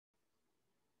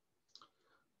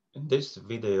In this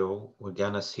video, we're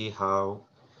gonna see how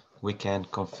we can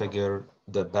configure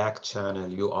the back channel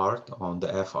UART on the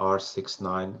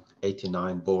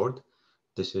FR6989 board.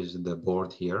 This is the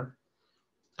board here,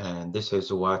 and this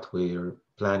is what we're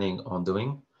planning on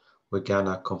doing. We're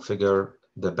gonna configure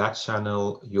the back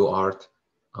channel UART.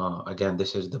 Again,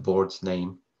 this is the board's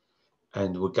name,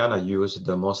 and we're gonna use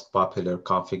the most popular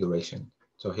configuration.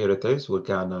 So here it is. We're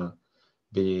gonna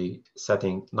be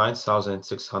setting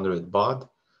 9600 baud.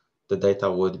 The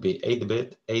data would be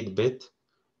 8-bit,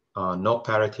 no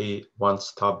parity, one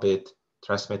stop bit,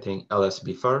 transmitting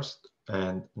LSB first,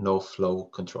 and no flow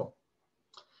control.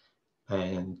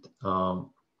 And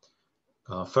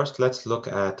first, let's look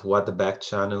at what the back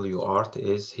channel UART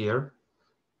is here.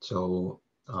 So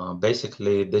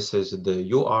basically, this is the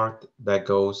UART that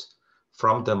goes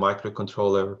from the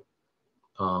microcontroller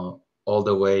all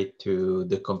the way to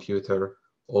the computer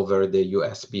over the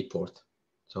USB port.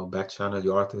 So back channel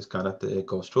UART is kind of, it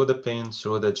goes through the pins,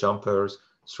 through the jumpers,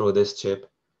 through this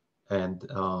chip, and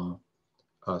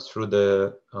through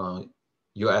the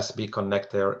USB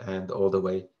connector and all the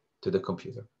way to the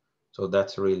computer. So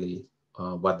that's really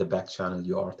what the back channel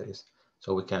UART is.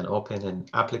 So we can open an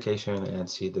application and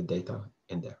see the data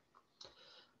in there.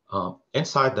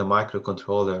 Inside the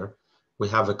microcontroller, we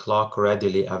have a clock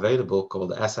readily available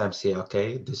called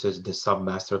SMCLK. This is the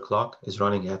submaster clock. It's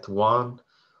running at 1.00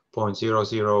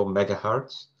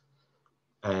 megahertz.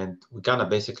 And we're gonna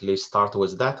basically start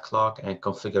with that clock and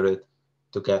configure it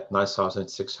to get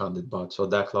 9600 baud. So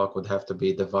that clock would have to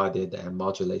be divided and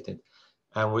modulated.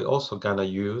 And we're also gonna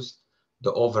use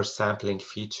the oversampling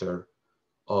feature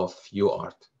of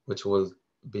UART, which will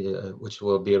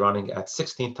be running at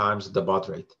 16 times the baud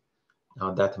rate.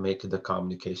 Now that makes the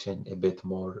communication a bit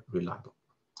more reliable.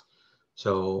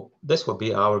 So this will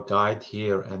be our guide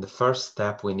here. And the first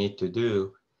step we need to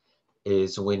do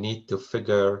is we need to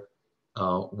figure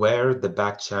where the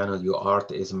back channel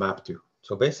UART is mapped to.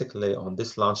 So basically on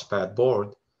this Launchpad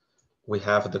board, we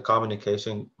have the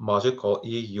communication module called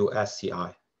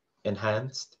EUSCI,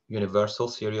 Enhanced Universal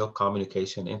Serial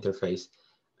Communication Interface.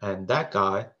 And that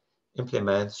guy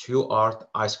implements UART,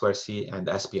 I2C, and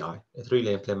SPI. It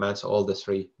really implements all the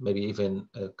three, maybe even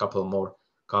a couple more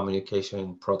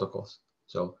communication protocols.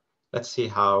 So let's see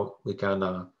how we can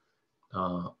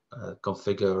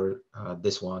configure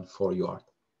this one for UART.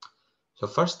 So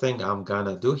first thing I'm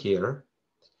gonna do here,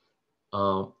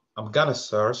 I'm gonna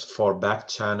search for back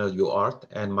channel UART,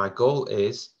 and my goal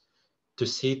is to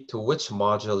see to which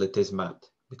module it is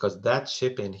mapped, because that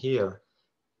chip in here,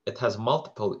 it has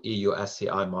multiple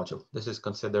EUSCI modules. This is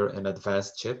considered an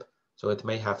advanced chip, so it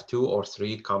may have 2 or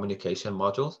 3 communication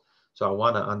modules. So I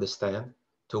want to understand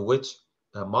to which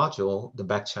module the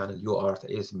back channel UART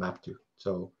is mapped to.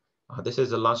 So this is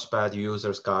the Launchpad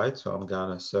user's guide. So I'm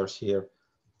gonna search here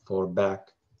for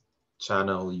back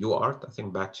channel UART. I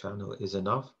think back channel is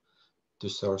enough to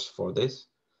search for this.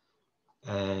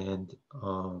 And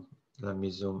let me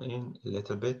zoom in a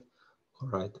little bit. All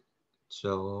right,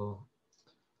 so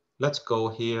let's go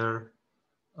here.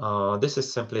 This is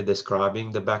simply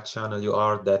describing the back channel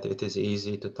UART, that it is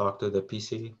easy to talk to the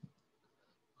PC.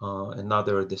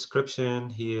 Another description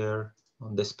here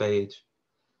on this page.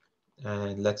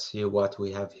 And let's see what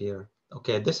we have here.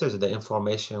 Okay, this is the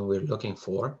information we're looking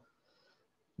for.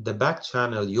 The back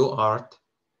channel UART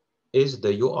is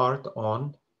the UART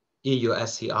on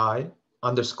EUSCI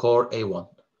underscore A1.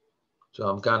 So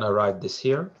I'm gonna write this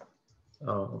here.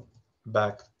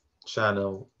 Back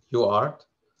channel UART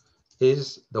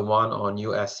is the one on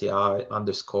USCI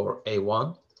underscore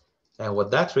A1. And what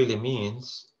that really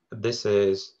means, this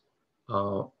is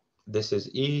EUSCI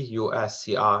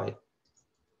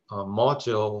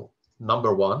module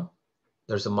number 1.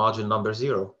 There's a module number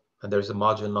 0, and there's a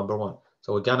module number 1.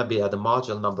 So we're gonna be at the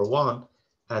module number 1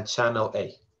 and channel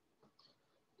A.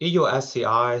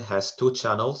 EUSCI has 2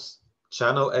 channels.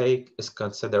 Channel A is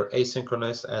considered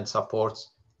asynchronous and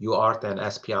supports UART and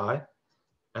SPI.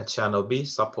 And channel B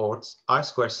supports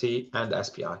I2C and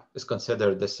SPI. It's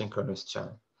considered the synchronous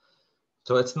channel.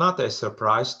 So it's not a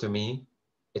surprise to me,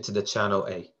 it's the channel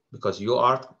A, because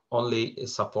UART only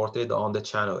is supported on the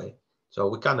channel A. So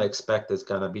we kind of expect it's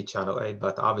gonna be channel A,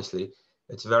 but obviously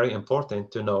it's very important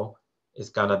to know it's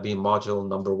gonna be module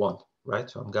number 1, right?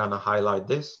 So I'm gonna highlight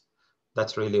this.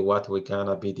 That's really what we're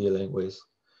gonna be dealing with.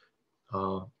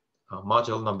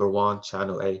 Module number 1,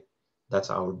 channel A, that's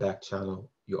our back channel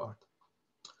UART.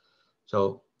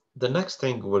 So the next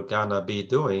thing we're gonna be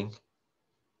doing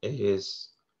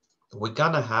is we're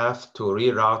gonna have to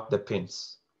reroute the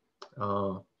pins.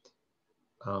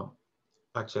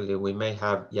 Actually, we may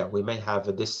have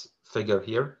this figure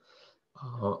here.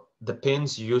 the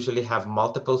pins usually have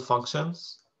multiple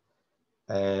functions.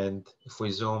 And if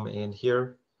we zoom in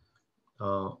here,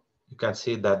 you can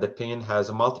see that the pin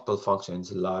has multiple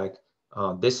functions, like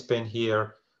this pin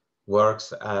here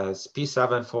works as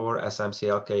P74,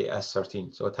 SMCLK,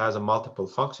 S13. So it has multiple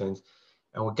functions,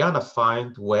 and we're gonna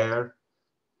find where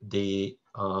the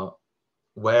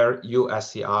where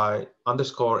USCI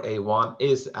underscore A1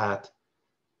 is at,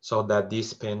 so that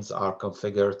these pins are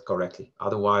configured correctly.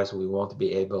 Otherwise, we won't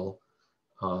be able,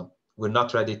 we're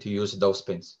not ready to use those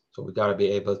pins. So we gotta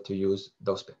be able to use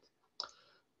those pins.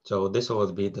 So this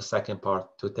will be the second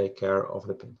part to take care of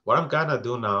the pin. What I'm gonna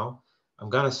do now, I'm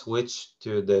gonna switch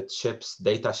to the chip's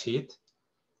data sheet,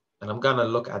 and I'm gonna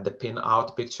look at the pin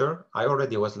out picture. I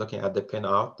already was looking at the pin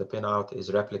out. The pin out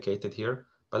is replicated here,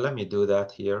 but let me do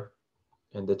that here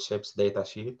in the chip's data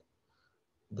sheet.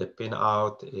 The pin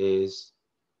out is,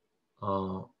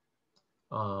 oh,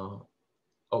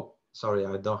 sorry,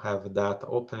 I don't have that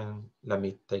open. Let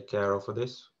me take care of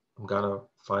this. I'm gonna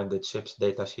find the chip's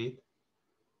data sheet.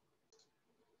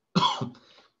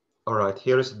 All right,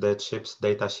 here's the chip's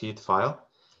datasheet file.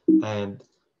 And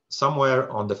somewhere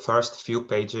on the first few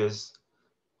pages,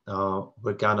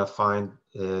 we're gonna find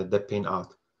the pin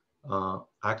out.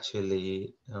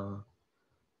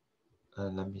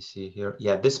 Let me see here.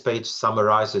 Yeah, this page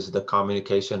summarizes the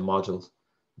communication modules.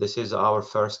 This is our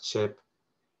first chip.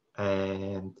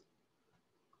 And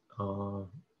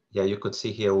yeah, you could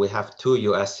see here we have two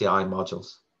USCI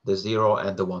modules, the 0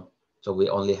 and the 1. So we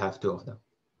only have two of them.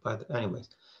 But anyways,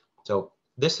 so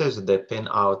this is the pin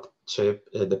out chip,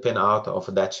 the pin out of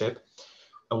that chip.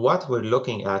 And what we're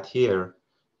looking at here,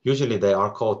 usually they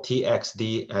are called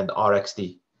TXD and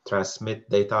RXD, transmit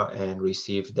data and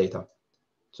receive data.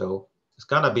 So it's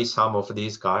gonna be some of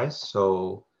these guys.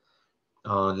 So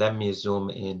let me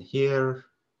zoom in here.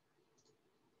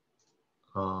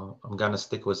 I'm gonna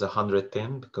stick with the 100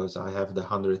 pin because I have the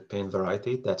 100 pin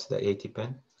variety. That's the 80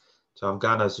 pin. So I'm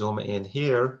gonna zoom in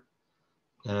here,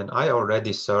 and I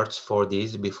already searched for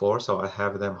these before, so I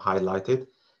have them highlighted.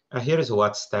 And here is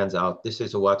what stands out. This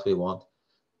is what we want.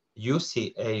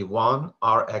 UCA1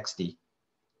 RXD.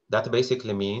 That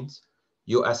basically means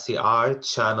USCI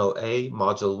channel A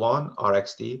module 1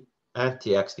 RXD and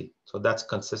TXD. So that's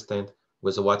consistent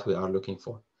with what we are looking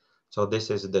for. So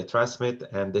this is the transmit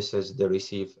and this is the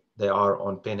receive. They are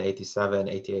on pin 87,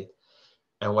 88.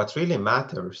 And what really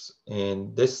matters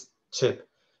in this chip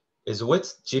is which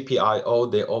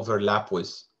GPIO they overlap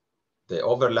with. They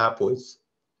overlap with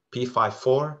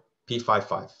P54,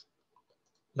 P55.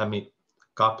 Let me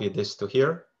copy this to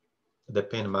here, the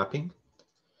pin mapping.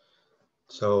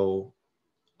 So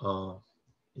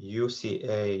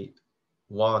UCA1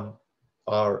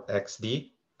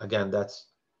 RXD, again, that's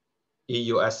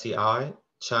EUSCI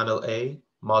channel A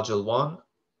module 1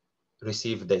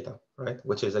 receive data, right?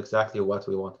 Which is exactly what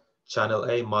we want. Channel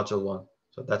A module 1.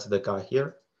 So that's the guy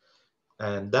here.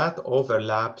 And that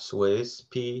overlaps with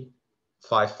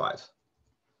P55.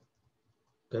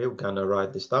 Okay, we're gonna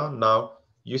write this down. Now,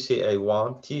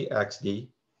 UCA1 TXD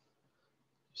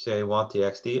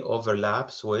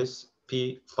overlaps with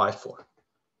P54.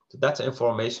 So that's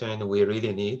information we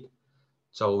really need.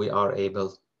 So we are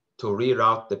able to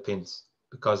reroute the pins,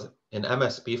 because in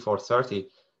MSP430,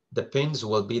 the pins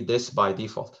will be this by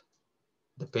default.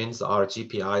 The pins are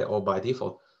GPIO by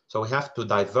default. So we have to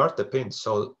divert the pins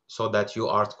so that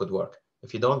UART could work.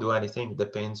 If you don't do anything, the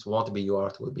pins won't be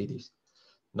UART, will be these.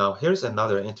 Now, here's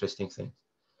another interesting thing.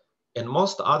 In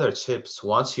most other chips,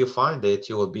 once you find it,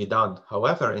 you will be done.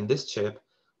 However, in this chip,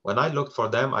 when I looked for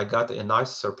them, I got a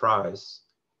nice surprise.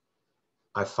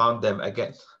 I found them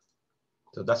again.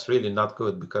 So that's really not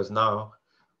good, because now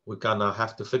we're gonna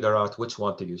have to figure out which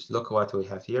one to use. Look what we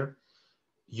have here.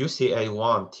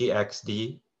 UCA1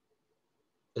 TXD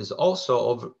is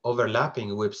also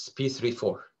overlapping with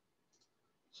P34.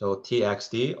 So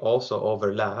TXD also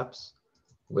overlaps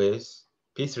with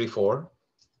P34,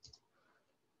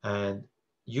 and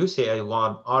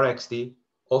UCA1 RXD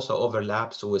also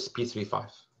overlaps with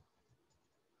P35.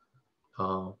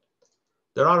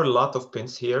 There are a lot of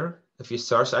pins here. If you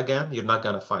search again, you're not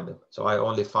gonna find them. So I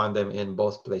only find them in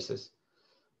both places.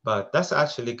 But that's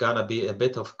actually gonna be a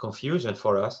bit of confusion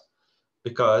for us,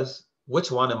 because which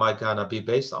one am I gonna be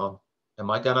based on? Am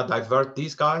I gonna divert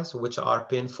these guys, which are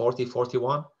pin 40,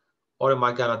 41? Or am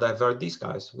I gonna divert these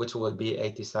guys, which will be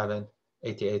 87,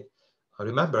 88?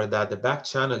 Remember that the back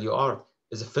channel UART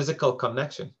is a physical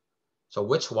connection. So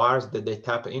which wires did they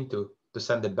tap into to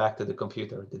send it back to the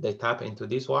computer? Did they tap into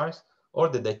these wires, or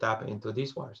did they tap into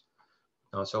these wires?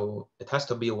 So it has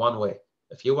to be one way.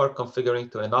 If you were configuring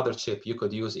to another chip, you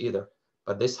could use either,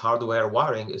 but this hardware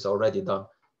wiring is already done.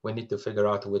 we need to figure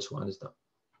out which one is done.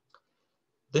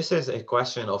 This is a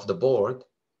question of the board.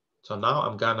 So now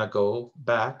I'm gonna go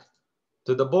back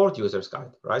to the board user's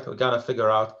guide, right? We're gonna figure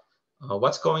out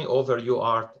what's going over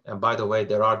UART. And by the way,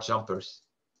 there are jumpers.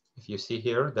 If you see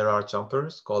here, there are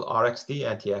jumpers called RxD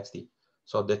and TXD.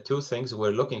 So the two things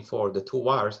we're looking for, the two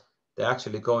wires, they're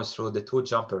actually going through the two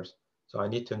jumpers. So I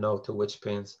need to know to which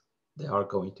pins they are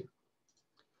going to.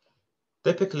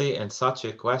 Typically in such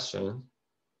a question,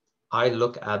 I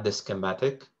look at the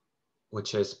schematic,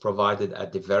 which is provided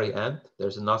at the very end.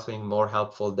 There's nothing more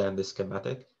helpful than the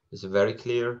schematic. It's very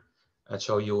clear and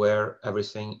show you where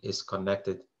everything is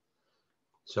connected.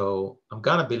 So I'm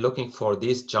gonna be looking for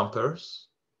these jumpers.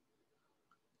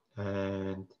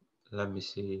 And let me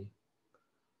see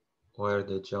where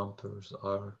the jumpers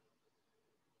are.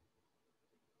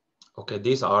 Okay,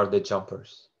 these are the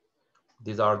jumpers.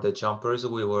 These are the jumpers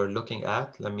we were looking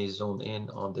at. Let me zoom in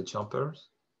on the jumpers.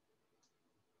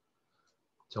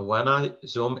 So when I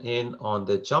zoom in on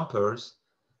the jumpers,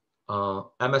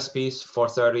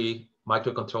 MSP430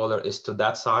 microcontroller is to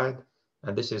that side,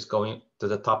 and this is going to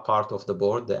the top part of the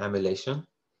board, the emulation.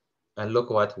 And look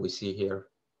what we see here.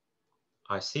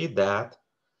 I see that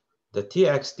the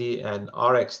TXD and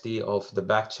RxD of the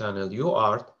back channel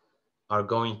UART are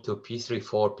going to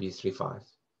P34, P35.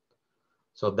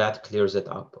 So that clears it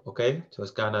up, okay? So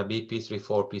it's gonna be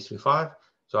P34, P35.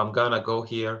 So I'm gonna go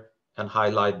here and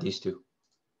highlight these two.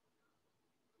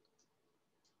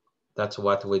 That's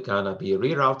what we're gonna be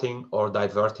rerouting or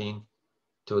diverting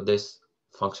to this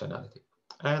functionality.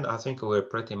 And I think we're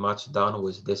pretty much done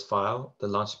with this file, the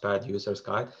Launchpad User's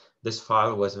Guide. This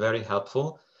file was very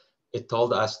helpful. It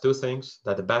told us two things,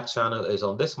 that the back channel is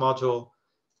on this module,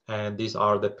 and these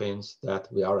are the pins that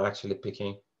we are actually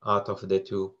picking out of the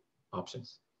two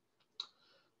options.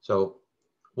 So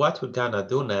what we're gonna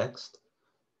do next,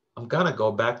 I'm gonna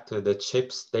go back to the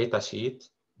chips datasheet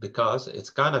because it's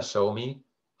gonna show me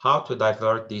how to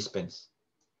divert these pins.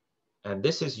 And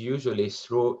this is usually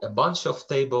through a bunch of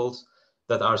tables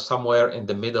that are somewhere in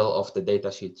the middle of the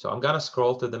datasheet. So I'm gonna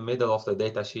scroll to the middle of the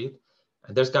datasheet,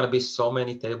 and there's gonna be so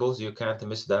many tables, you can't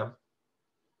miss them.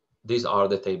 These are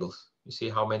the tables. You see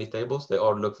how many tables? They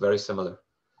all look very similar.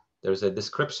 There's a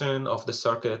description of the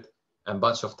circuit and a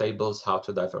bunch of tables how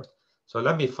to divert. So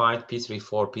let me find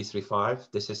P34,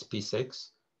 P35. This is P6,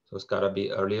 so it's gotta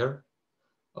be earlier.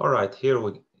 All right, here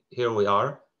we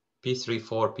are,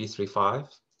 P34,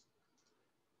 P35.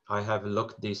 I have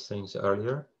looked these things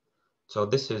earlier. So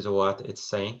this is what it's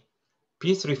saying.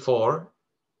 P34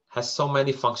 has so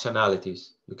many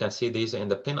functionalities. You can see these in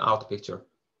the pinout picture.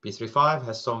 P35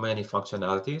 has so many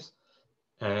functionalities,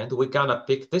 and we're gonna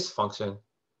pick this function,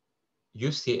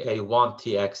 UCA1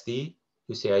 TXD,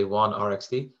 UCA1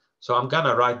 RxD. So I'm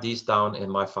gonna write these down in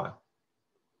my file.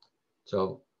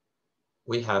 So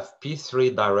we have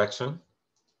P3 direction.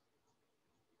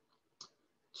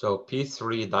 So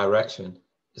P3 direction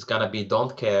is gonna be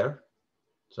don't care.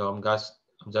 So I'm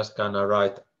just gonna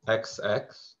write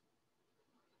XX.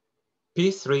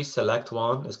 P3 select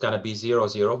one is gonna be 0,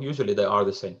 0. Usually they are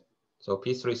the same. So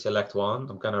P3 select one,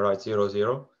 I'm gonna write 0,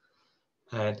 0.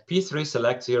 And P3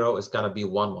 select 0 is gonna be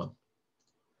 1, 1.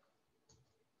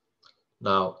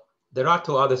 Now, there are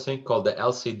two other things called the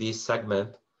LCD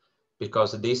segment,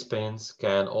 because these pins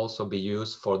can also be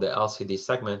used for the LCD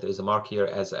segment, is marked here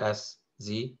as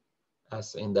SZ,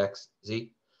 S index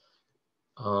Z.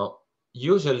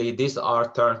 Usually these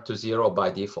are turned to 0 by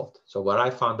default. So what I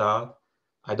found out,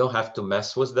 I don't have to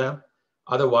mess with them.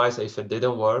 Otherwise, if it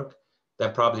didn't work,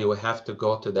 then probably we have to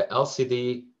go to the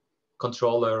LCD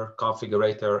controller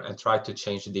configurator and try to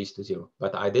change these to 0.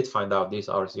 But I did find out these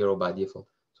are 0 by default.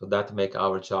 So that make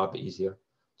our job easier.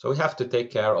 So we have to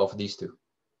take care of these two.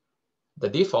 The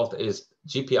default is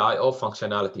GPIO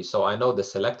functionality. So I know the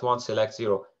select one, select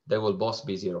 0, they will both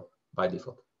be 0 by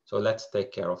default. So let's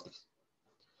take care of this.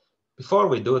 Before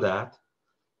we do that,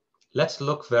 let's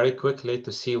look very quickly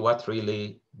to see what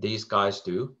really these guys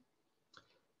do.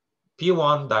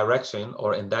 P1 direction,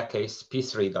 or in that case,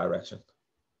 P3 direction.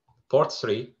 Port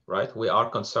 3, right? We are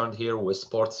concerned here with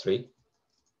port 3.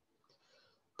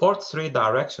 Port 3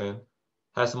 direction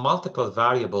has multiple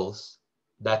variables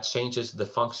that changes the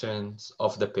functions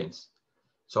of the pins.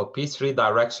 So P3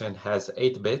 direction has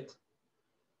 8-bit,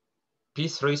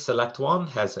 P3 select 1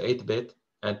 has 8-bit,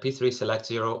 and P3 select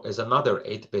 0 is another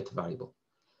 8-bit variable.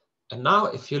 And now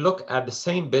if you look at the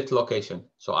same bit location,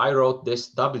 so I wrote this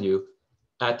W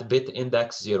at bit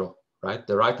index 0, right?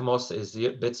 The rightmost is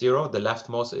bit 0, the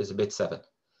leftmost is bit 7.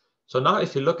 So now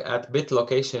if you look at bit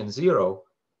location 0,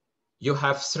 you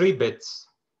have 3 bits,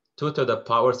 2 to the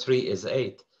power 3 is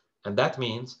 8. And that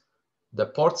means the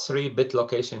port 3 bit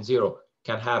location 0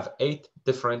 can have 8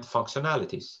 different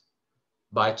functionalities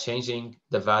by changing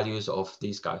the values of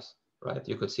these guys, right?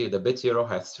 You could see the bit 0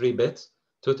 has 3 bits,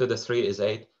 2 to the 3 is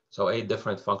 8, so 8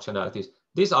 different functionalities.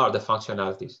 These are the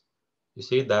functionalities. You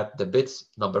see that the bits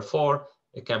number 4,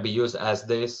 it can be used as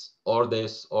this, or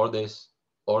this, or this,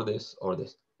 or this, or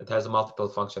this. It has multiple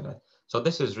functionalities. So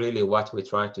this is really what we're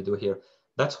trying to do here.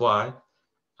 That's why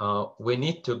we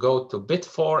need to go to bit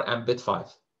 4 and bit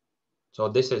 5. So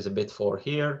this is a bit 4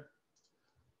 here,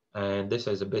 and this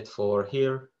is a bit 4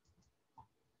 here.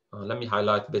 Let me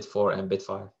highlight bit 4 and bit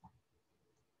 5,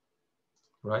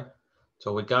 right?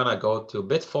 So we're gonna go to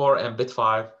bit 4 and bit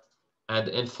 5 and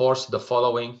enforce the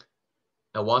following.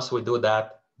 And once we do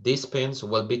that, these pins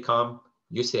will become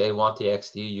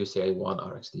UCA1TXD,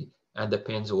 UCA1RXD, and the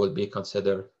pins will be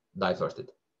considered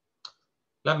diverted.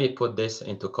 Let me put this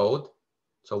into code.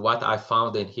 So what I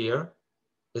found in here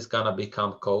is gonna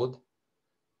become code.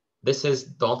 This is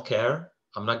don't care.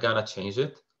 I'm not gonna change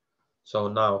it. So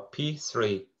now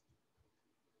P3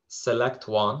 select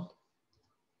 1.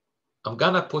 I'm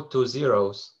gonna put 2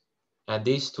 zeros, and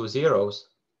these 2 zeros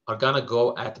are gonna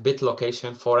go at bit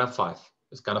location 4 and 5.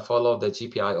 It's gonna follow the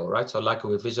GPIO, right? So like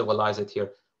we visualize it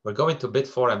here, we're going to bit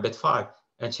 4 and bit 5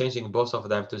 and changing both of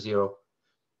them to 0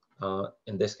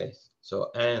 in this case.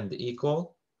 So and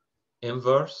equal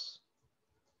inverse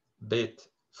bit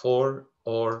 4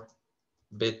 or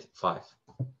bit 5.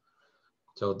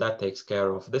 So that takes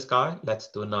care of this guy. Let's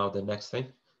do now the next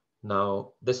thing.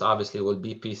 Now this obviously will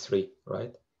be P3,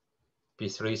 right?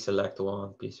 P3 select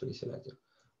 1, P3 select 0.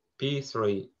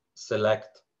 P3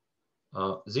 select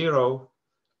 0.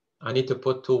 I need to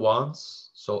put 2 1s,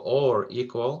 so or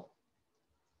equal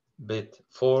bit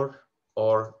 4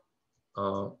 or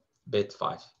bit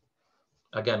 5.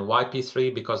 Again, why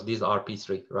P3? Because these are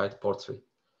P3, right? Port 3.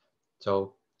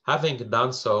 So having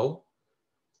done so,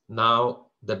 now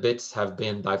the bits have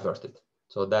been diverted.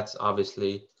 So that's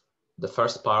obviously the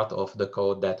first part of the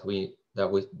code that we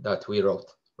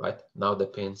wrote, right? Now the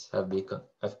pins are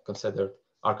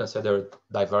considered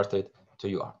diverted to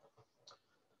UART.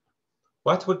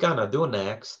 What we're gonna do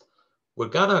next, we're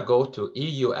gonna go to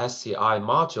EUSCI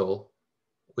module.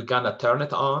 We're gonna turn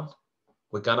it on.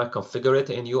 We're gonna configure it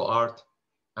in UART,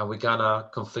 and we're gonna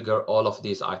configure all of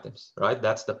these items, right?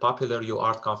 That's the popular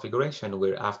UART configuration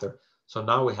we're after. So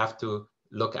now we have to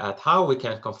look at how we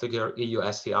can configure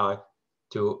EUSCI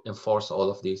to enforce all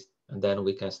of these, and then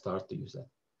we can start to use that.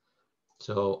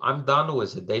 So I'm done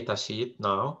with the data sheet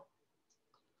now.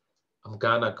 I'm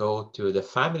gonna go to the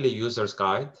family users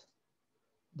guide.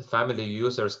 The family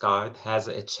users guide has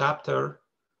a chapter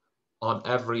on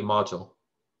every module.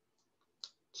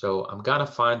 So I'm gonna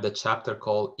find the chapter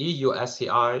called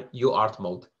EUSCI UART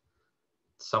mode,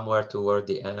 somewhere toward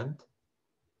the end.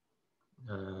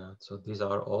 So these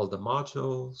are all the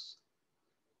modules,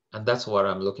 and that's what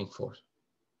I'm looking for.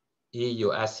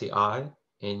 EUSCI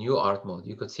in UART mode.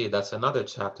 You could see that's another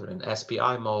chapter in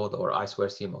SPI mode or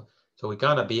I2C mode. So we're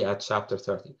gonna be at chapter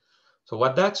 30. So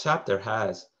what that chapter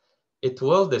has, it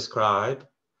will describe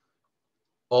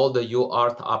all the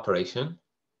UART operation,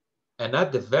 and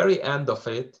at the very end of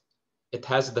it, it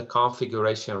has the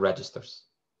configuration registers,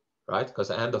 right?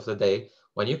 Because at the end of the day,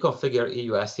 when you configure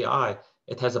EUSCI,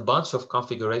 it has a bunch of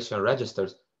configuration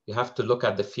registers. You have to look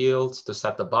at the fields to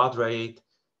set the baud rate,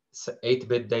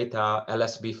 8-bit data,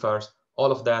 LSB first.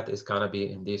 All of that is gonna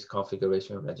be in these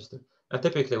configuration registers. And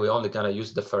typically, we're only gonna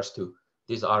use the first 2.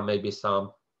 These are maybe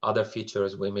some other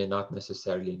features we may not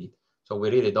necessarily need. So we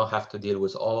really don't have to deal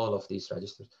with all of these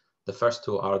registers. The first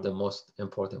 2 are the most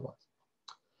important ones.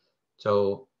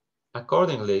 So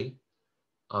accordingly,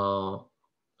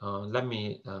 let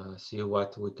me see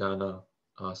what we're gonna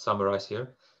summarize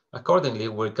here. Accordingly,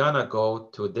 we're gonna go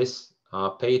to this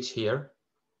page here.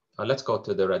 Let's go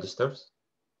to the registers.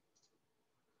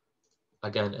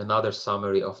 Again, another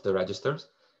summary of the registers.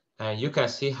 And you can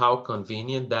see how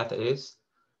convenient that is.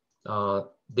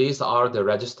 These are the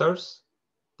registers.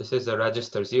 This is the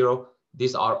register 0.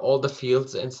 These are all the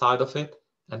fields inside of it.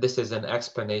 And this is an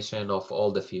explanation of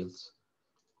all the fields.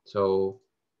 So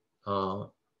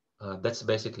that's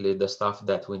basically the stuff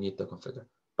that we need to configure.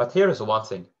 But here is one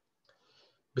thing.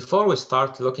 Before we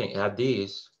start looking at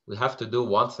these, we have to do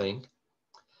one thing.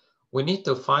 We need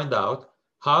to find out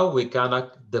how we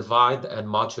gonna divide and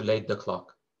modulate the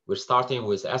clock. We're starting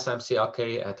with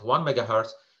SMCLK at 1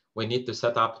 megahertz. We need to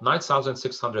set up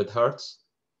 9,600 hertz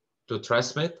to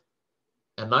transmit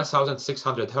and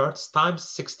 9,600 hertz times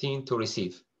 16 to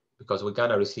receive, because we're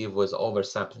gonna receive with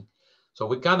oversampling. So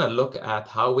we're gonna look at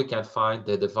how we can find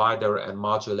the divider and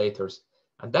modulators.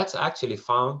 And that's actually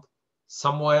found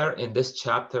somewhere in this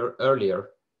chapter earlier.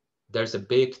 There's a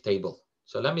big table.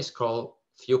 So let me scroll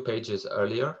few pages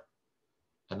earlier,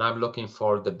 and I'm looking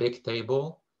for the big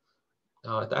table.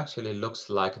 It actually looks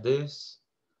like this,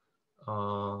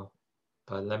 but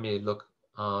let me look.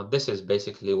 This is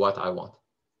basically what I want.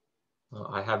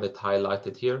 I have it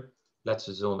highlighted here. Let's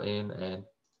zoom in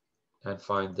and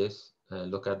find this,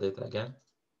 look at it again.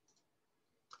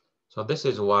 So this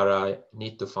is what I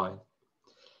need to find.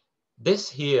 This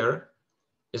here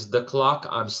is the clock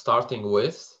I'm starting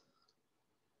with.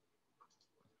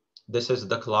 This is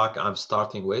the clock I'm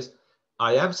starting with.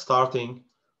 I am starting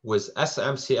with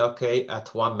SMCLK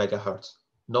at 1 megahertz.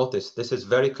 Notice this is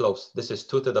very close. This is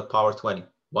 2 to the power 20,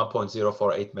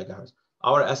 1.048 megahertz.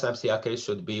 Our SMCLK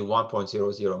should be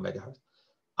 1.00 megahertz.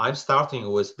 I'm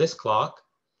starting with this clock,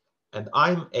 and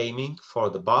I'm aiming for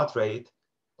the baud rate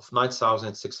of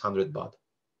 9,600 baud.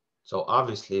 So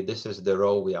obviously this is the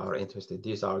row we are interested.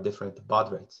 These are different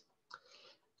baud rates.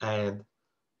 And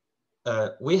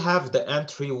we have the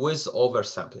entry with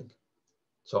oversampling.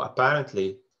 So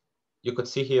apparently you could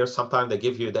see here, sometimes they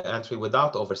give you the entry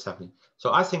without oversampling.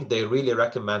 So I think they really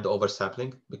recommend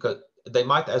oversampling, because they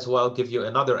might as well give you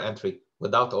another entry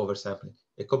without oversampling.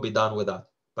 It could be done without,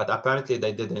 but apparently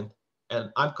they didn't.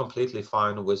 And I'm completely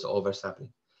fine with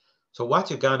oversampling. So what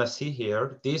you're gonna see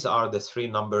here, these are the three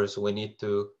numbers we need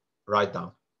to write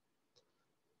down.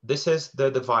 This is the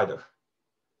divider,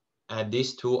 and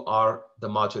these two are the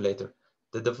modulator.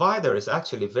 The divider is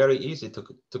actually very easy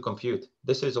to compute.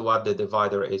 This is what the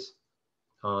divider is.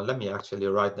 Let me actually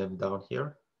write them down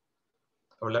here,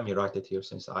 or let me write it here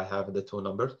since I have the two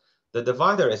numbers. The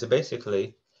divider is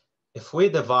basically, if we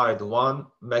divide 1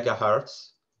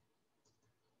 megahertz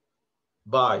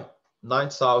by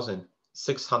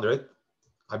 9,600,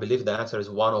 I believe the answer is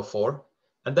 104.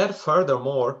 And then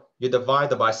furthermore, you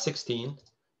divide by 16,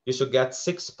 you should get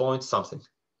 6 point something.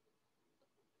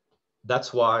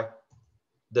 That's why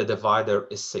the divider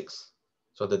is 6.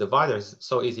 So the divider is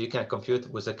so easy, you can compute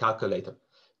with a calculator.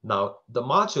 Now, the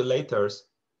modulators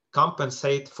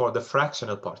compensate for the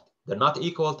fractional part. They're not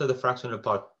equal to the fractional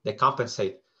part. They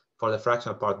compensate for the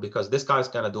fractional part, because this guy is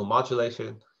going to do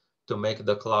modulation to make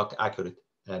the clock accurate.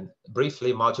 And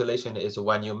briefly, modulation is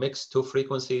when you mix two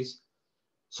frequencies,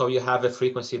 so you have a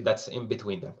frequency that's in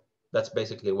between them. That's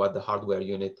basically what the hardware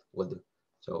unit will do.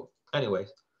 So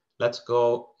anyways, let's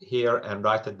go here and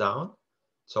write it down.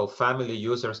 So Family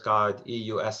Users Guide,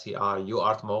 EUSCI,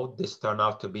 UART mode, this turned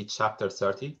out to be chapter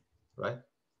 30, right?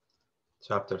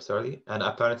 Chapter 30, and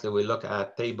apparently we look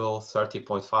at table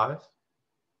 30.5,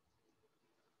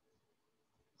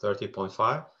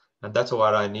 and that's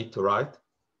what I need to write.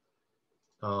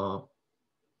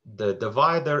 The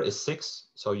divider is 6,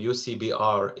 so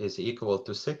UCBR is equal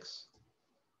to 6.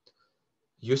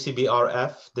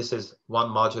 UCBRF, this is one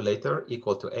modulator,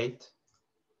 equal to 8.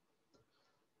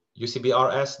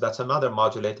 UCBRS, that's another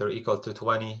modulator, equal to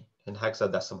 20 in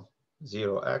hexadecimal,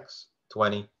 0x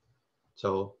 20.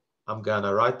 So I'm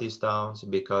gonna write these down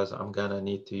because I'm gonna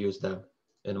need to use them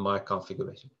in my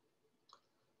configuration.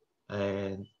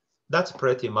 And that's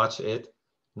pretty much it.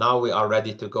 Now we are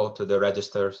ready to go to the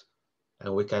registers,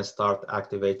 and we can start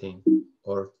activating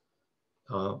or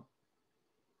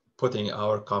putting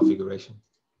our configuration.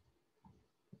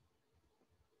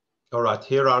 All right,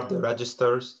 here are the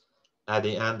registers at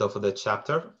the end of the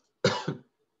chapter.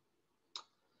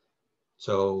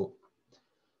 So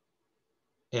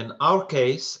in our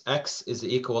case, X is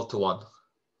equal to 1,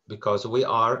 because we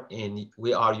are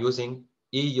using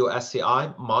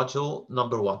EUSCI module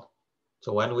number 1.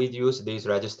 So when we use these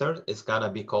registers, it's gonna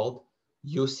be called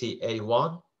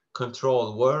UCA1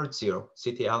 control word 0.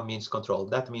 CTL means control.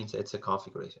 That means it's a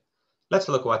configuration. Let's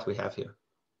look what we have here.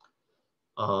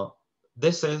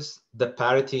 This is the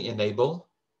parity enable.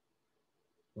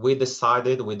 We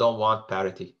decided we don't want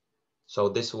parity, so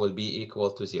this will be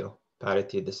equal to 0,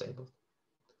 parity disabled.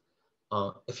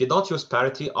 If you don't use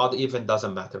parity, odd even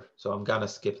doesn't matter, so I'm gonna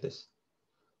skip this.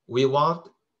 We want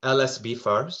LSB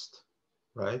first,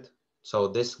 right? So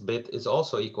this bit is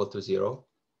also equal to 0,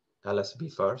 LSB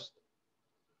first.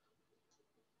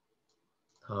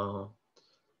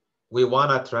 We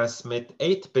wanna transmit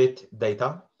 8-bit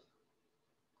data,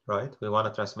 right? We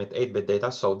wanna transmit 8-bit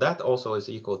data, so that also is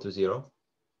equal to 0,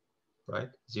 right?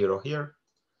 0 here.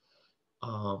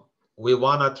 We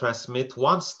want to transmit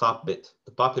 1 stop bit.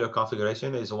 The popular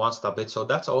configuration is 1 stop bit, so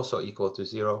that's also equal to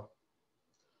 0.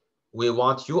 We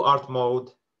want UART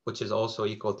mode, which is also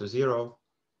equal to 0.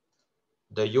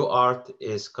 The UART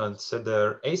is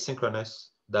considered asynchronous,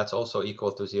 that's also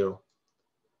equal to 0.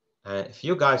 And if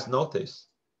you guys notice,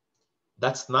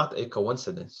 that's not a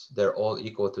coincidence. They're all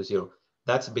equal to 0.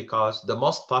 That's because the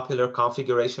most popular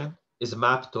configuration is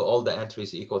mapped to all the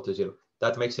entries equal to 0.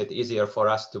 That makes it easier for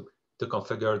us to to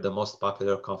configure the most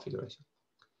popular configuration.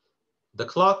 The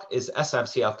clock is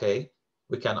SMCLK.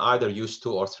 We can either use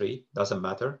 2 or 3, doesn't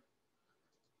matter.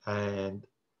 And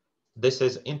this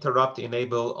is interrupt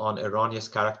enable on erroneous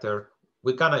character.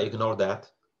 We're gonna ignore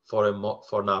that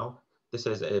for now. This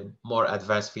is a more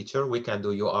advanced feature. We can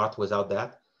do UART without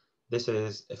that. This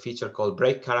is a feature called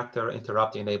break character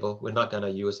interrupt enable. We're not gonna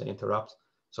use an interrupt.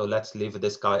 So let's leave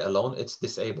this guy alone. It's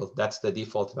disabled. That's the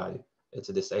default value. It's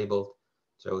disabled.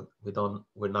 So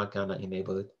we're not gonna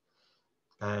enable it.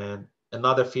 And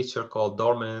another feature called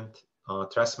dormant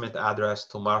transmit address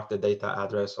to mark the data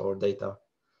address or data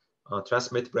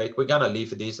transmit break. We're gonna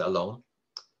leave these alone.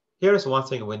 Here's one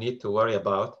thing we need to worry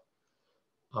about.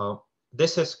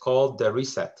 This is called the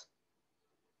reset.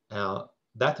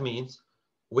 That means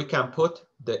we can put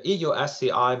the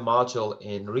EUSCI module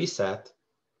in reset,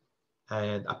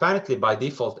 and apparently by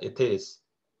default it is.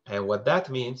 And what that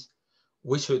means,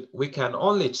 we can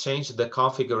only change the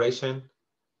configuration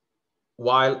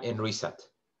while in reset.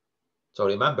 So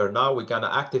remember, now we're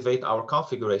gonna activate our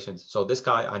configurations. So this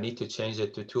guy, I need to change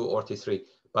it to 2 or to 3,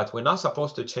 but we're not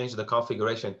supposed to change the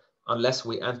configuration unless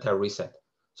we enter reset.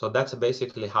 So that's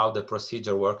basically how the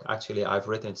procedure works. Actually, I've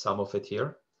written some of it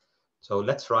here. So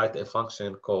let's write a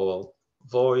function called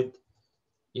void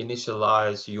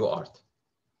initialize UART.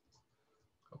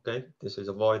 Okay, this is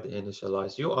a void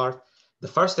initialize UART. The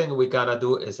first thing we're gonna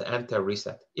do is enter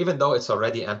reset, even though it's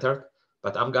already entered,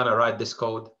 but I'm gonna write this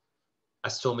code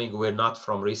assuming we're not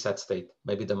from reset state.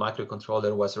 Maybe the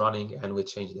microcontroller was running and we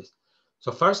change this.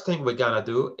 So first thing we're gonna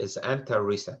do is enter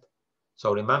reset.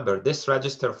 So remember, this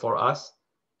register for us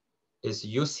is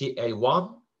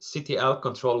UCA1 CTL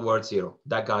control word 0.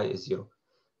 That guy is 0.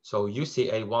 So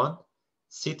UCA1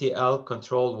 CTL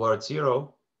control word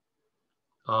 0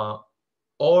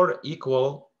 or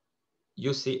equal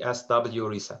UCSW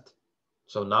reset.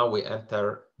 So now we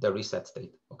enter the reset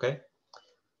state, okay?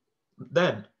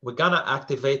 Then we're gonna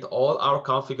activate all our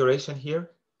configuration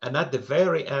here. And at the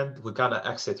very end, we're gonna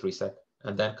exit reset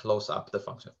and then close up the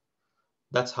function.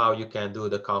 That's how you can do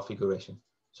the configuration.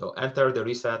 So enter the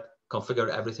reset, configure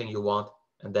everything you want,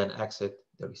 and then exit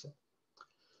the reset.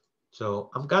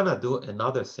 So I'm gonna do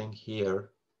another thing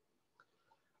here.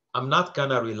 I'm not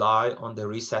gonna rely on the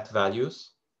reset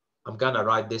values. I'm gonna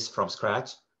write this from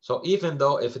scratch. So even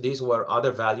though if these were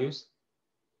other values,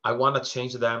 I wanna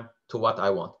change them to what I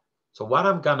want. So what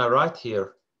I'm gonna write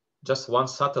here, just one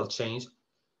subtle change,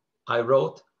 I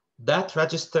wrote that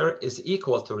register is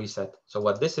equal to reset. So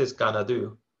what this is gonna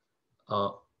do,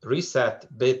 reset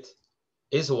bit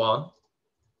is 1,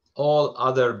 all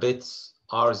other bits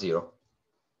are 0.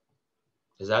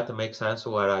 Does that make sense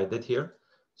what I did here?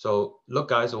 So look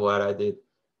guys, what I did.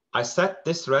 I set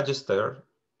this register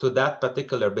to that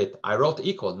particular bit. I wrote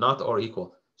equal, not or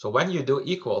equal. So when you do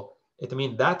equal, it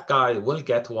means that guy will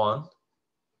get 1,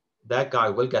 that guy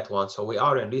will get 1. So we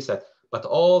are in reset, but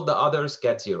all the others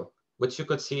get 0, which you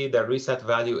could see the reset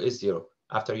value is 0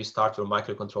 after you start your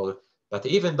microcontroller. But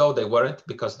even though they weren't,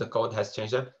 because the code has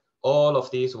changed them, all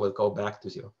of these will go back to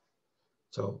 0.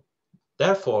 So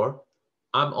therefore,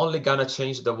 I'm only gonna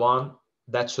change the one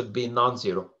that should be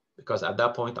non-zero, because at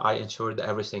that point I ensured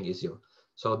everything is 0.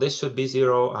 So this should be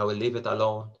 0, I will leave it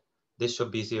alone. This should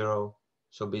be 0,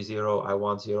 should be 0. I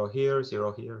want 0 here,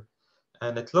 0 here.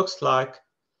 And it looks like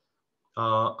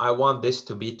I want this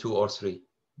to be 2 or 3,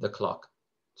 the clock.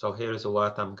 So here's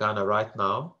what I'm gonna write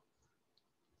now.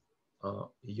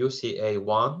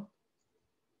 UCA1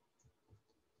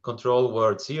 control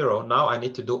word 0. Now I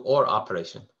need to do OR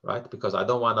operation, right? Because I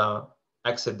don't wanna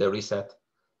exit the reset.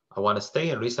 I wanna stay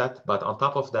in reset, but on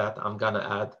top of that, I'm gonna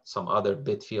add some other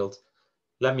bit fields.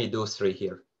 Let me do 3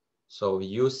 here. So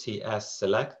UCS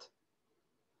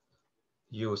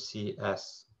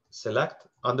select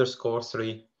underscore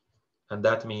 3, and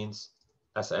that means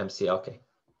SMCLK.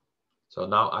 So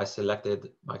now I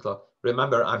selected my clock.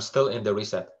 Remember, I'm still in the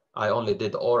reset. I only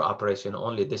did OR operation,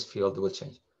 only this field will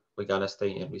change. We're gonna stay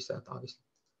in reset, obviously.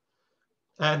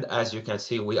 And as you can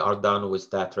see, we are done with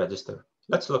that register.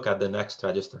 Let's look at the next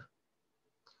register.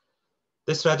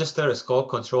 This register is called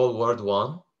control word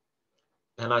 1.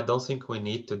 And I don't think we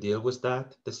need to deal with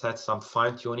that. This had some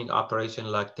fine-tuning operation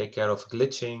like take care of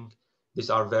glitching. These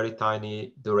are very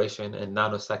tiny duration in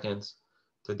nanoseconds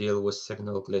to deal with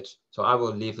signal glitch. So I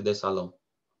will leave this alone.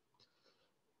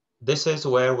 This is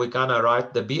where we're gonna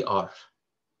write the BR.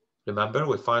 Remember,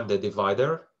 we find the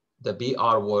divider, the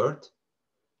BR word.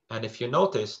 And if you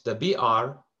notice, the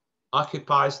BR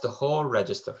occupies the whole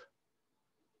register.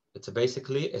 It's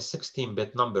basically a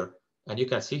 16-bit number. And you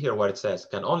can see here what it says,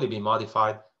 can only be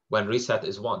modified when reset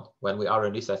is 1, when we are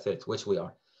in reset state, which we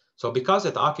are. So because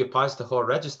it occupies the whole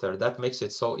register, that makes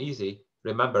it so easy.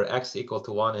 Remember, x equal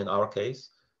to 1 in our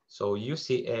case. So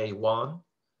UCA1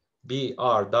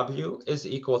 BRW is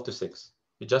equal to 6.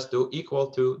 You just do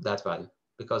equal to that value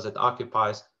because it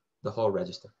occupies the whole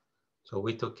register. So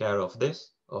we took care of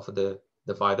this, of the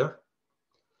divider.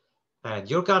 And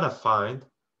you're gonna find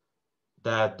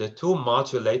that the two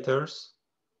modulators,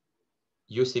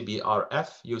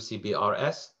 UCBRF,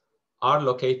 UCBRS, are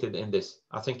located in this.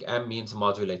 I think M means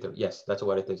modulator. Yes, that's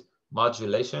what it is.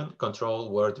 Modulation control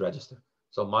word register.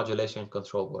 So modulation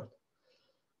control word.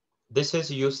 This is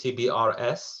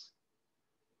UCBRS,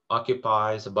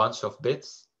 occupies a bunch of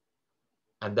bits,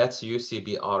 and that's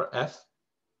UCBRF.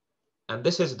 And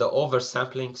this is the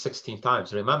oversampling 16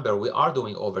 times. Remember, we are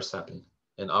doing oversampling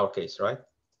in our case, right?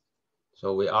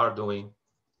 So we are doing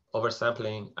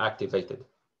oversampling activated.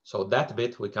 So that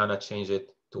bit, we cannot change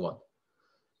it to 1.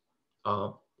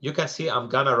 You can see I'm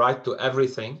gonna write to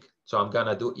everything. So I'm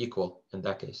gonna do equal in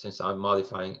that case, since I'm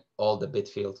modifying all the bit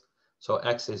fields. So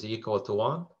X is equal to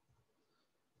 1,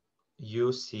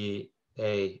 UCA1,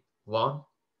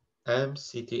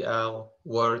 MCTL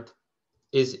word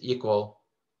is equal.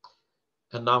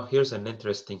 And now here's an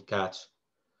interesting catch.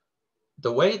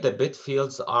 The way the bit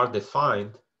fields are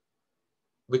defined,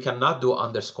 we cannot do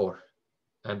underscore.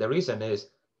 And the reason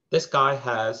is this guy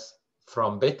has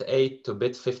from bit 8 to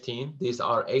bit 15, these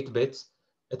are 8 bits.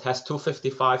 It has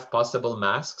 255 possible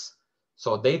masks.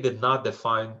 So they did not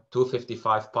define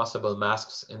 255 possible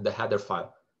masks in the header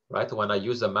file, right? When I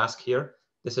use a mask here,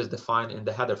 this is defined in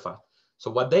the header file.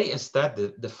 So what they instead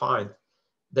defined,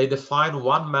 they define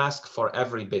one mask for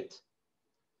every bit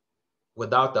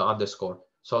without the underscore.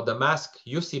 So the mask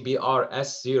UCBR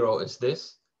S0 is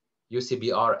this,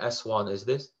 UCBR S1 is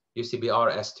this,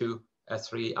 UCBR S2,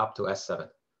 S3 up to S7.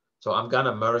 So I'm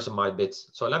gonna merge my bits.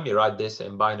 So let me write this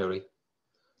in binary.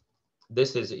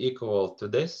 This is equal to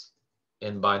this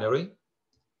in binary,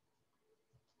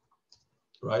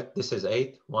 right? This is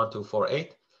 8, 1, 2, 4,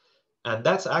 8. And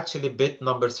that's actually bit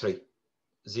number 3,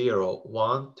 0,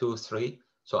 1, 2, 3.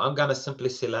 So I'm gonna simply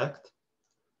select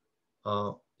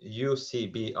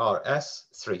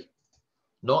UCBRS3.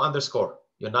 No underscore.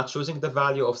 You're not choosing the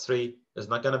value of 3. It's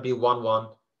not going to be 1, 1.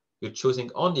 You're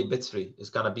choosing only bit 3. It's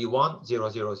going to be 1, 0,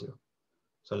 0, 0.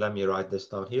 So let me write this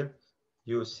down here.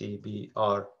 UCBRS3.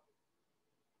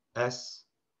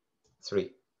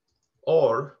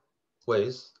 Or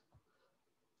with,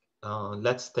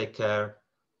 let's take care.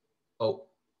 Oh,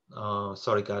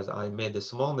 sorry guys, I made a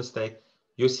small mistake.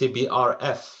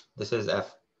 UCBRF. This is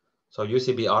F. So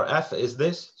UCBRF is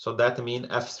this. So that means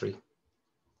F3.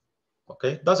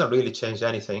 Okay, doesn't really change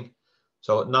anything.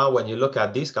 So now when you look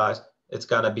at these guys, it's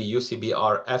gonna be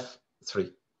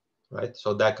UCBRF3, right?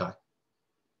 So that guy.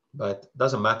 But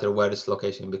doesn't matter where its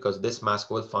location because this mask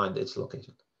will find its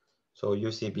location. So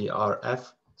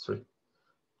UCBRF3,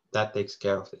 that takes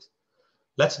care of this.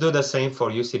 Let's do the same for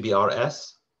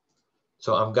UCBRS.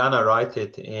 So I'm gonna write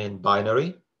it in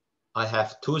binary. I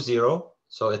have 2, 0,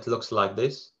 so it looks like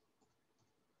this.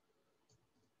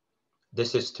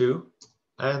 This is 2,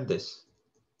 and this,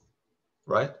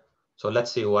 right? So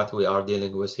let's see what we are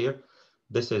dealing with here.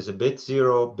 This is a bit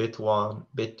 0, bit 1,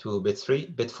 bit 2, bit 3,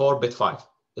 bit 4, bit 5.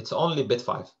 It's only bit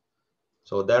 5.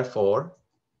 So therefore,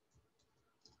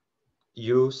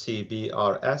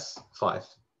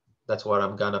 UCBRS5. That's what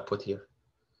I'm gonna put here.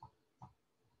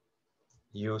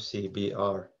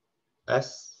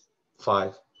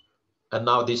 UCBRS5. And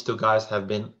now these two guys have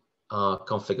been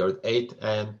configured, 8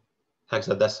 and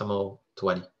hexadecimal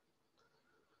 20.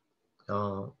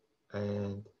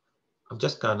 And I'm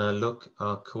just gonna look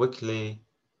quickly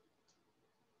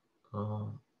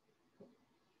on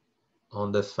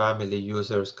the family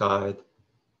users guide.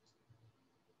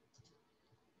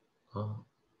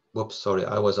 Whoops, sorry,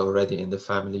 I was already in the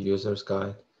family users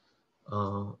guide.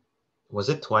 Was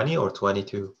it 20 or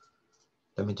 22?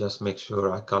 Let me just make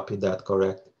sure I copied that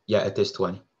correct. Yeah, it is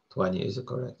 20. 20 is the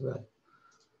correct value.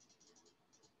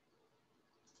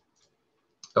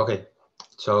 Okay,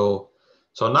 so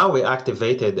now we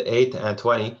activated 8 and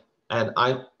 20, and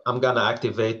I'm gonna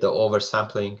activate the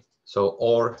oversampling. So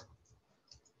or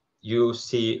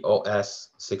UCOS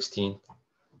 16,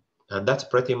 and that's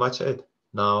pretty much it.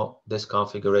 Now this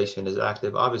configuration is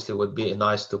active. Obviously, it would be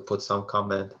nice to put some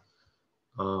comment.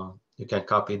 You can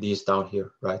copy these down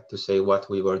here, right, to say what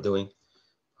we were doing.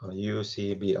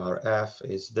 UCBRF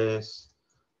is this.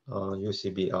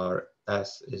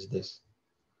 UCBRS is this.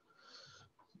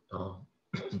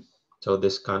 So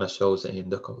this kind of shows in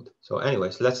the code. So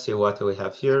anyways, let's see what we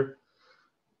have here.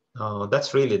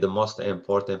 That's really the most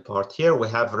important part. Here we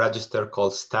have a register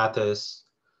called status.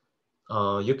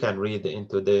 You can read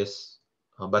into this.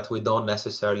 but we don't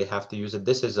necessarily have to use it.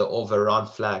 This is an overrun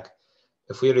flag.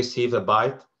 If we receive a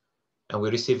byte and we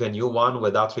receive a new one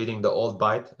without reading the old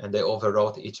byte and they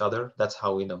overwrote each other, that's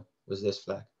how we know with this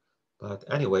flag. But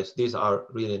anyways, these are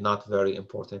really not very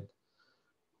important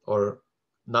or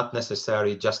not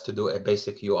necessary just to do a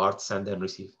basic UART send and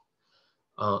receive.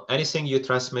 Anything you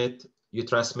transmit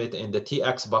in the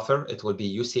TX buffer. It will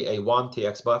be UCA1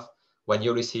 TX buff. When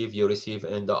you receive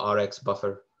in the RX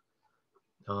buffer.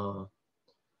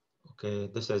 Okay,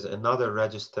 this is another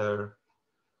register.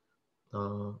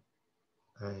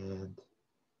 And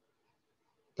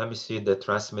let me see the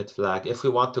transmit flag. If we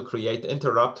want to create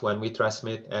interrupt when we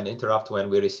transmit and interrupt when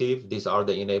we receive, these are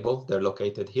the enable. They're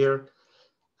located here.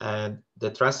 And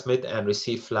the transmit and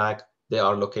receive flag, they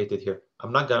are located here.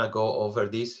 I'm not gonna go over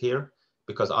these here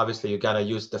because obviously you're gonna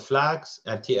use the flags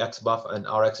and TX buff and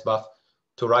RX buff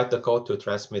to write the code to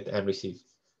transmit and receive.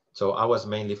 So I was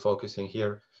mainly focusing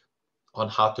here on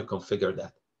how to configure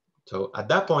that. So at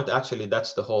that point, actually,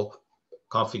 that's the whole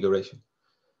configuration.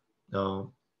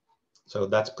 So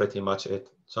that's pretty much it.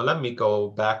 So let me go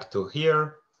back to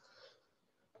here.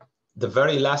 The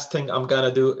very last thing I'm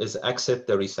gonna do is exit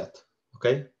the reset,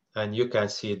 okay? And you can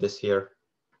see this here.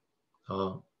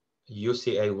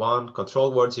 UCA1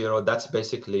 control word 0, that's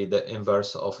basically the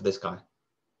inverse of this guy.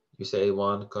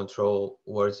 UCA1 control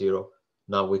word 0.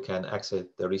 Now we can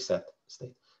exit the reset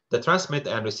state. The transmit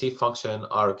and receive function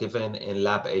are given in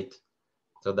lab 8.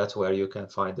 So that's where you can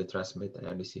find the transmit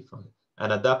and receive function.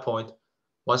 And at that point,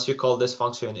 once you call this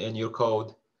function in your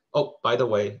code, oh, by the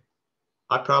way,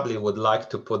 I probably would like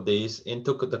to put these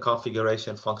into the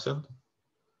configuration function,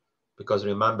 because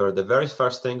remember, the very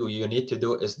first thing you need to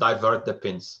do is divert the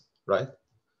pins, right?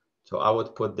 So I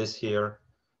would put this here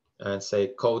and say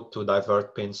code to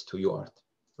divert pins to UART,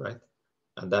 right?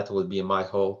 And that will be my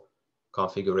whole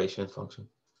configuration function.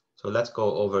 So let's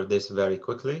go over this very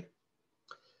quickly.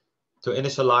 To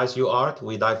initialize UART,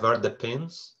 we divert the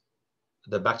pins,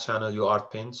 the backchannel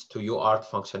UART pins to UART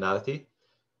functionality.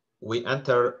 We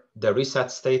enter the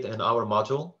reset state in our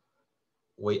module.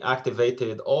 We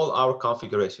activated all our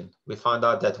configuration. We found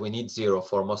out that we need 0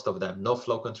 for most of them. No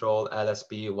flow control,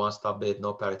 LSP, one stop bit,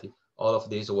 no parity. All of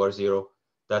these were 0.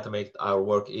 That made our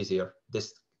work easier.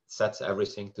 This sets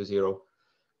everything to 0.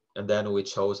 And then we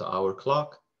chose our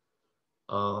clock.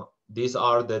 These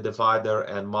are the divider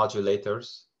and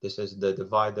modulators. This is the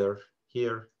divider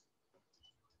here.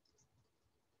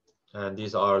 And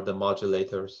these are the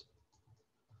modulators.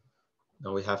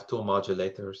 Now we have 2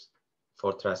 modulators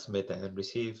for transmit and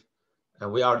receive.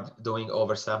 And we are doing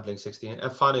oversampling 16.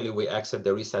 And finally, we exit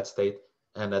the reset state.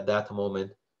 And at that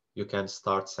moment, you can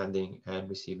start sending and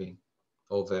receiving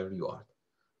over UART.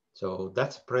 So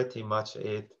that's pretty much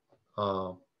it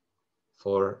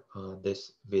for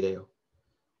this video.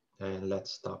 And let's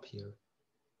stop here.